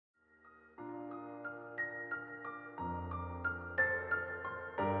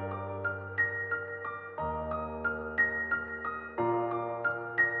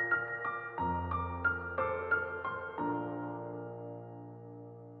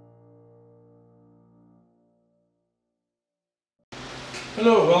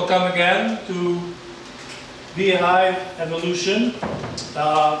Hello, welcome again to Hive Evolution.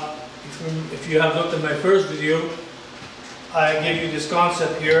 If you have looked at my first video, I gave you this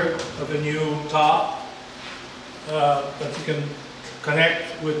concept here of a new top that you can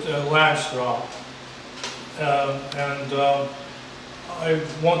connect with Langstroth. I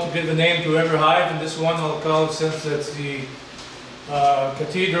want to give a name to every hive, and this one I'll call it, since it's the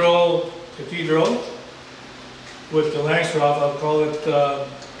Cathedral with the Langstroth, I'll call it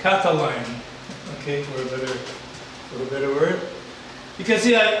CatheLang, okay, for a better word. You can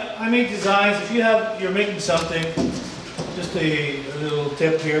see I make designs. If you're making something, just a little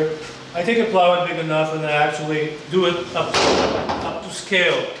tip here. I take a plywood big enough and I actually do it up to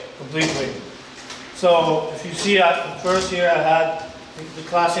scale completely. So if you see, first here I had the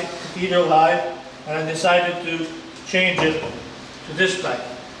classic Cathedral hive, and I decided to change it to this type.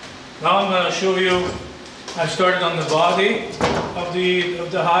 Now I'm going to show you. I started on the body of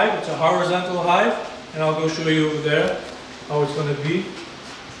the hive. It's a horizontal hive, and I'll go show you over there how it's going to be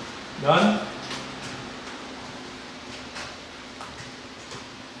done.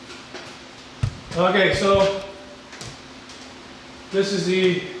 Okay, so this is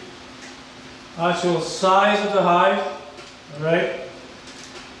the actual size of the hive. All right.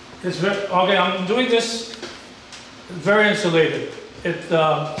 It's okay. I'm doing this very insulated.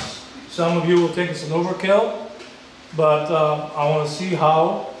 Some of you will think it's an overkill, but I want to see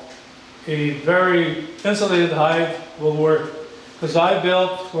how a very insulated hive will work. Because I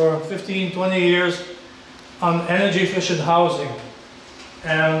built for 15-20 years on energy efficient housing,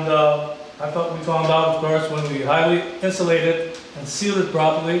 and we found out, of course, when we highly insulate it and seal it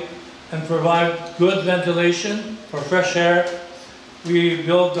properly and provide good ventilation for fresh air, we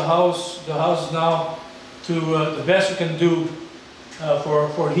build the house now to the best we can do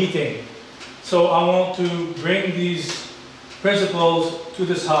for heating. So I want to bring these principles to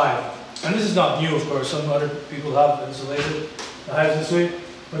this hive. And this is not new, of course. Some other people have insulated the hives this way.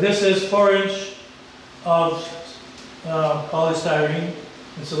 But this is 4 inch of polystyrene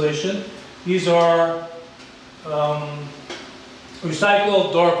insulation. These are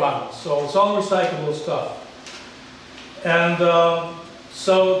recycled door panels. So it's all recyclable stuff. And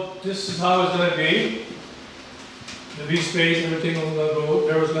so this is how it's going to be. The bee space, everything will go.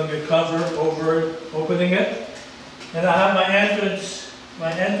 There was going to be a cover over it, opening it. And I have my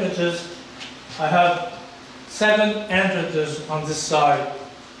entrances. I have 7 entrances on this side.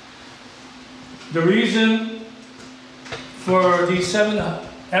 The reason for these 7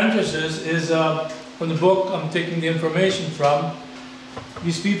 entrances is from the book I'm taking the information from.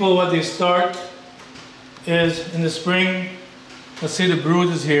 These people, what they start is in the spring. Let's say the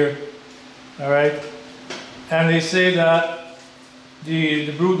brood is here, all right? And they say that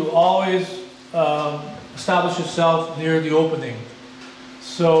the brood will always establish itself near the opening.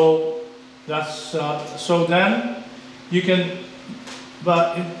 So that's so then you can,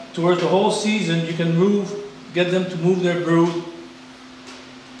 towards the whole season, you can get them to move their brood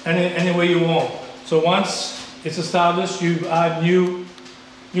any way you want. So once it's established, you add new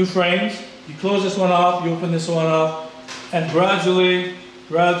frames. You close this one off, you open this one up, and gradually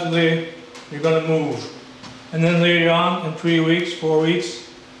you're going to move. And then later on, in 3 weeks, 4 weeks,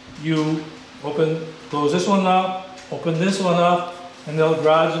 you close this one up, open this one up, and they'll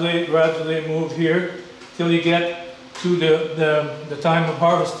gradually move here till you get to the time of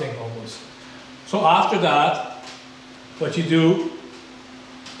harvesting almost. So after that, what you do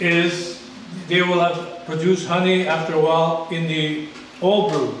is they will have produced honey after a while in the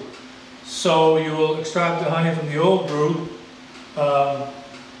old brood. So you will extract the honey from the old brood,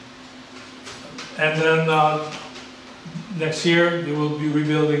 and then next year you will be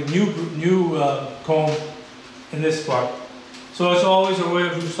rebuilding new comb in this part. So it's always a way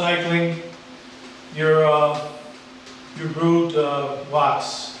of recycling your brood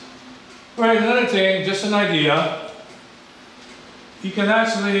wax. Right, another thing, just an idea. You can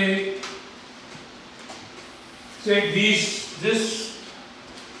actually take this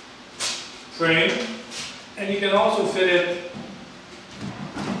frame, and you can also fit it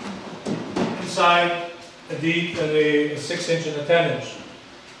inside a deep and a 6 inch and a 10 inch.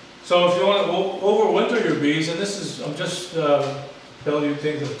 So if you want to overwinter your bees, and this is, I'm just telling you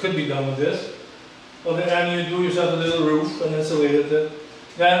things that could be done with this. Well, then you do yourself a little roof and insulate it.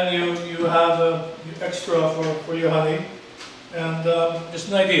 Then you have extra for your honey, and just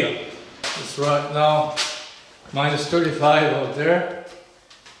an idea. It's right now minus 35 out there,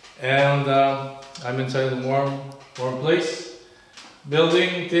 and I'm inside a warm place,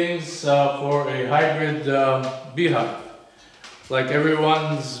 building things for a hybrid beehive. Like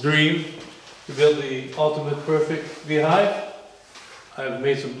everyone's dream to build the ultimate perfect beehive. I've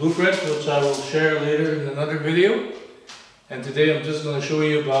made some blueprints which I will share later in another video. And today I'm just going to show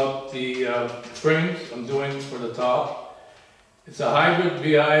you about the frames I'm doing for the top. It's a hybrid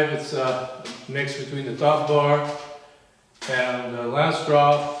beehive. It's a mix between the top bar and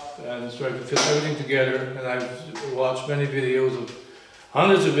Langstroth, and it's trying to fit everything together. And I've watched many videos of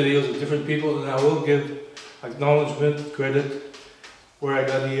hundreds of videos of different people, and I will give acknowledgement, credit where I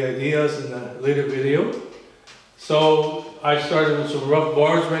got the ideas in a later video. So I started with some rough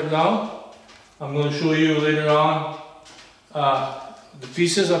bars right now. I'm going to show you later on the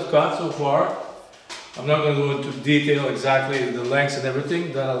pieces I've got so far. I'm not going to go into detail exactly the lengths and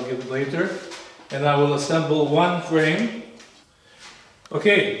everything, that I'll give later. And I will assemble one frame.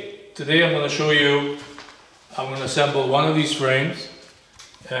 Okay, today I'm going to show you, I'm going to assemble one of these frames,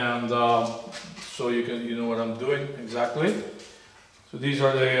 and so you know what I'm doing exactly. So these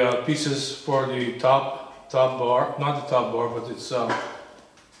are the pieces for the top bar, not the top bar, but it's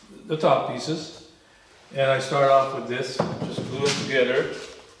the top pieces. And I start off with this, just glue it together.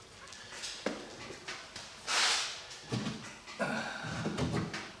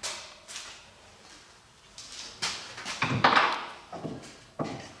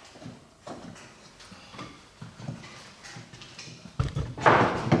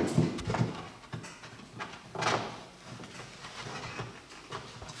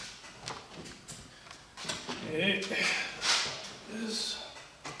 Okay, this.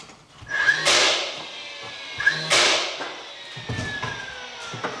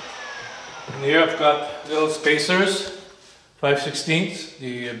 And here I've got little spacers, 5/16,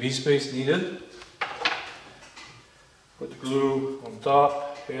 the bee space needed. Put the glue on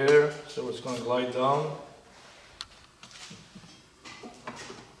top here, so it's going to glide down.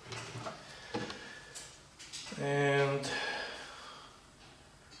 And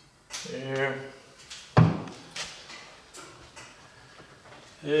here.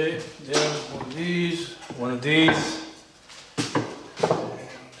 Okay, then one of these,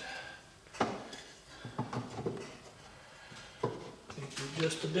 and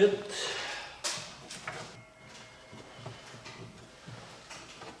just a bit.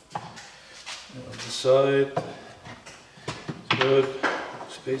 And on the side, good,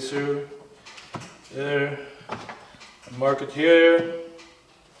 spacer there, mark it here,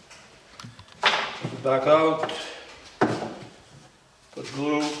 back out. Put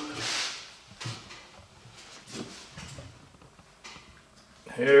glue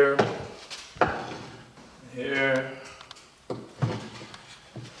here, here,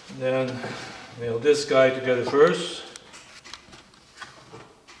 and then nail this guy together first.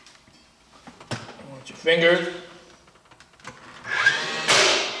 I want your fingers.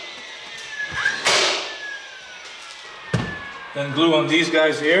 Then glue on these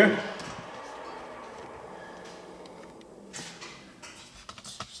guys here.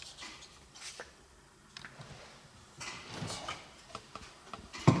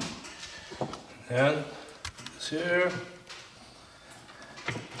 And this here.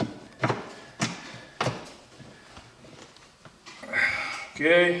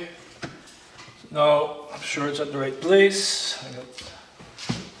 Okay, so now I'm sure it's at the right place. I got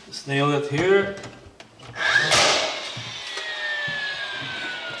just nail it here.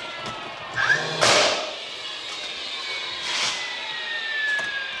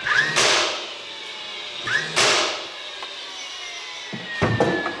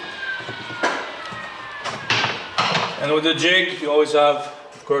 And with the jig, you always have,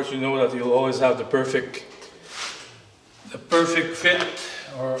 of course, you know that you'll always have the perfect fit,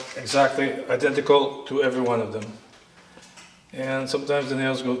 or exactly identical to every one of them. And sometimes the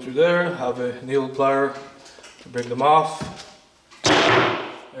nails go through there. Have a needle plier to break them off.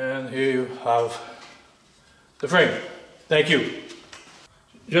 And here you have the frame. Thank you.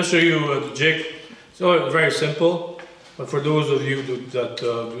 Just show you the jig. So very simple, but for those of you that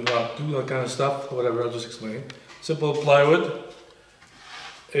do not do that kind of stuff, whatever, I'll just explain. Simple plywood,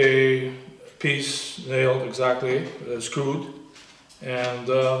 a piece nailed exactly, screwed, and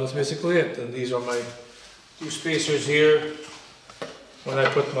that's basically it. And these are my two spacers here. When I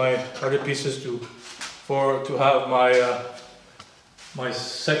put my other pieces to have my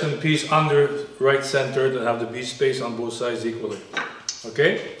second piece under right center, to have the bee space on both sides equally.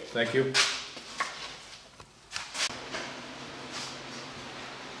 Okay, thank you.